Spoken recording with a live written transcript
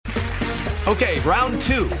Okay, round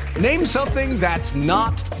two. Name something that's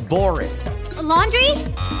not boring. A laundry?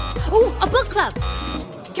 Ooh, a book club.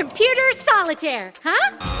 Computer solitaire,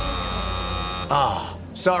 huh? Ah,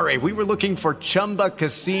 sorry, we were looking for Chumba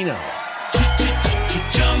Casino.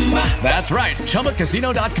 That's right.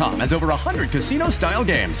 ChumbaCasino.com has over 100 casino-style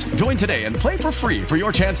games. Join today and play for free for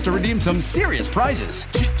your chance to redeem some serious prizes.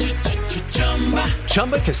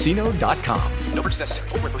 ChumbaCasino.com. No purchase necessary.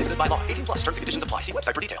 Void where prohibited by law. 18 plus. Terms and conditions apply. See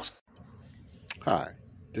website for details. Hi,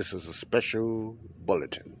 this is a special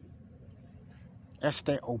bulletin.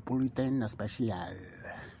 O bulletin especial.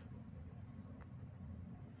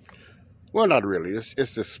 Well, not really.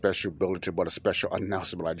 It's a special bulletin, but a special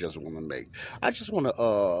announcement I just want to make. I just want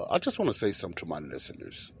to say something to my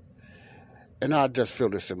listeners. And I just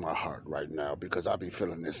feel this in my heart right now because I be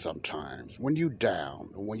feeling this sometimes. When you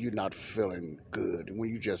down, when you're not feeling good, and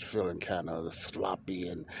when you just feeling kind of sloppy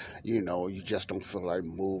and, you just don't feel like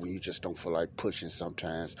moving, you just don't feel like pushing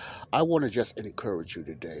sometimes, I want to just encourage you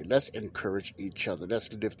today. Let's encourage each other.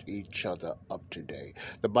 Let's lift each other up today.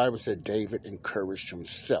 The Bible said David encouraged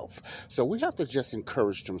himself. So we have to just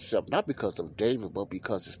encourage himself, not because of David, but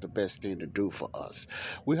because it's the best thing to do for us.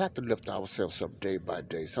 We have to lift ourselves up day by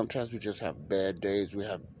day. Sometimes we just have bad days. We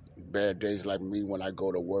have bad days like me when I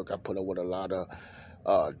go to work. I put up with a lot of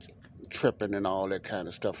tripping and all that kind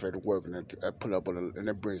of stuff at work, and I put up with and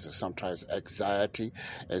it brings us sometimes anxiety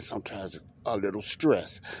and sometimes a little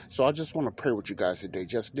stress. So I just want to pray with you guys today.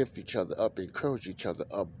 Just lift each other up, encourage each other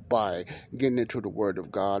up by getting into the Word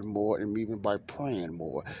of God more, and even by praying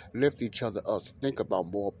more. Lift each other up. Think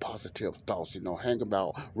about more positive thoughts. Hang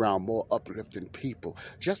around more uplifting people.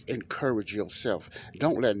 Just encourage yourself.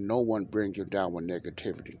 Don't let no one bring you down with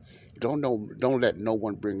negativity. Don't let no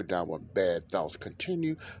one bring you down with bad thoughts.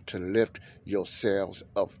 Continue to lift yourselves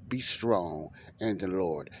up. Be strong in the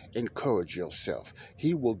Lord. Encourage yourself.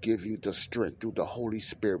 He will give you the strength through the Holy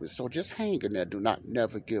Spirit. So just hang in there. Do not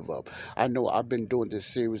never give up. I know I've been doing this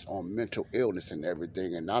series on mental illness and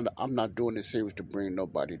everything, and I'm not doing this series to bring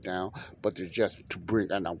nobody down, but to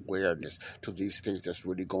bring an awareness to these things that's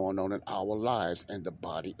really going on in our lives and the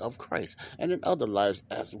body of Christ and in other lives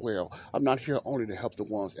as well. I'm not here only to help the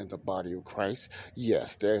ones in the body of Christ.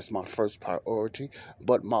 Yes, there's my first priority,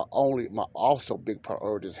 but my also big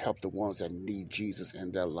priority is help the ones that need Jesus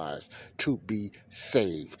in their lives to be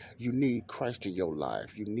saved. You need Christ in your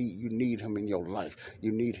life. You need him in your life.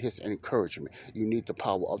 You need his encouragement. You need the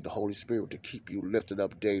power of the Holy Spirit to keep you lifted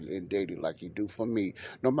up daily and daily like he do for me.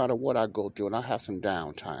 No matter what I go through, and I have some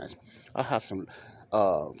down times. I have some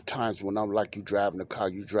times when I'm like you driving a car,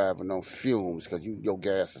 you driving on fumes because your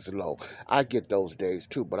gas is low. I get those days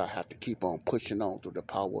too, but I have to keep on pushing on through the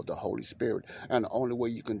power of the Holy Spirit. And the only way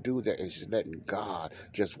you can do that is just letting God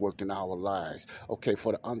just work in our lives. Okay,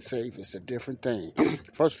 for the unsaved, it's a different thing.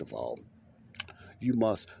 First of all, you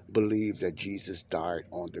must believe that Jesus died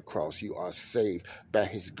on the cross. You are saved by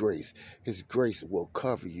his grace. His grace will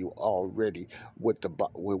cover you already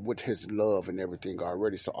with his love and everything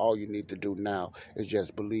already. So all you need to do now is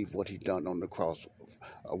just believe what he done on the cross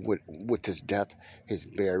with his death, his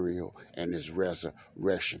burial, and his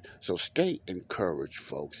resurrection. So stay encouraged,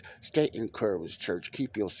 folks. Stay encouraged, church.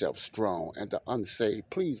 Keep yourself strong. And the unsaved,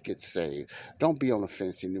 please get saved. Don't be on the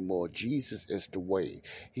fence anymore. Jesus is the way.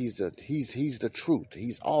 He's the truth.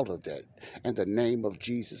 He's all of that. In the name of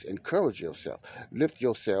Jesus, encourage yourself. Lift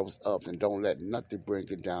yourselves up and don't let nothing bring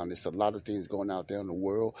you down. There's a lot of things going out there in the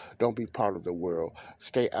world. Don't be part of the world.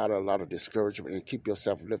 Stay out of a lot of discouragement and keep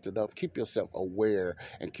yourself lifted up. Keep yourself aware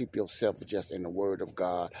and keep yourself just in the Word of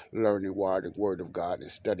God, learning the Word of God and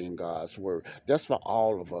studying God's Word. That's for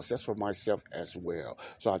all of us. That's for myself as well.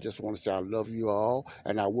 So I just want to say I love you all,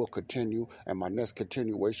 and I will continue. And my next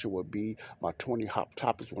continuation will be my 20 hot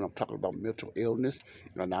topics when I'm talking about mental illness,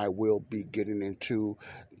 and I will be getting into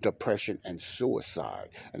depression and suicide.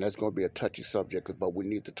 And that's going to be a touchy subject, but we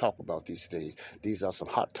need to talk about these things. These are some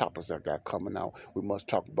hot topics I got coming out. We must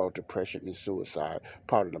talk about depression and suicide,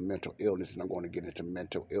 part of the mental illness, and I'm going to get into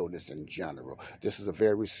mental illness in general. This is a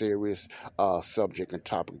very serious subject and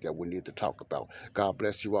topic that we need to talk about. God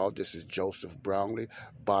bless you all. This is Joseph Brownlee,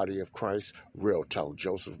 Body of Christ, Real Talk.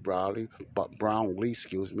 Joseph Brownlee, Body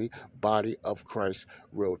of Christ,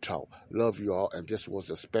 Real Talk. Love you all, and this was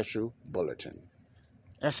a special bulletin.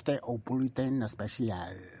 O bulletin especial.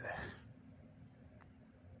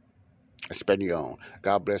 Espanol.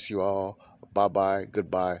 God bless you all. Bye-bye.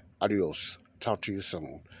 Goodbye. Adios. Talk to you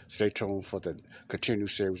soon. Stay tuned for the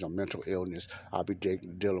continued series on mental illness. I'll be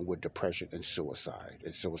dealing with depression and suicide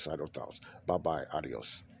and suicidal thoughts. Bye-bye.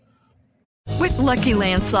 Adios. With Lucky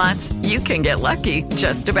Land Slots, you can get lucky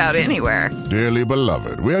just about anywhere. Dearly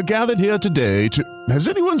beloved, we are gathered here today to... Has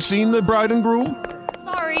anyone seen the bride and groom?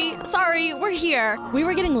 Sorry, we're here. We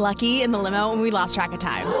were getting lucky in the limo and we lost track of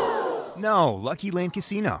time. No, Lucky Land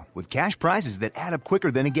Casino, with cash prizes that add up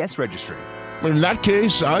quicker than a guest registry. In that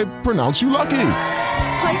case, I pronounce you lucky.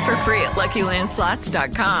 Play for free at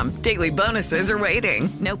LuckyLandSlots.com. Daily bonuses are waiting.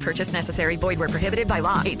 No purchase necessary. Void where prohibited by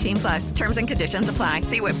law. 18+. Terms and conditions apply.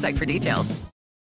 See website for details.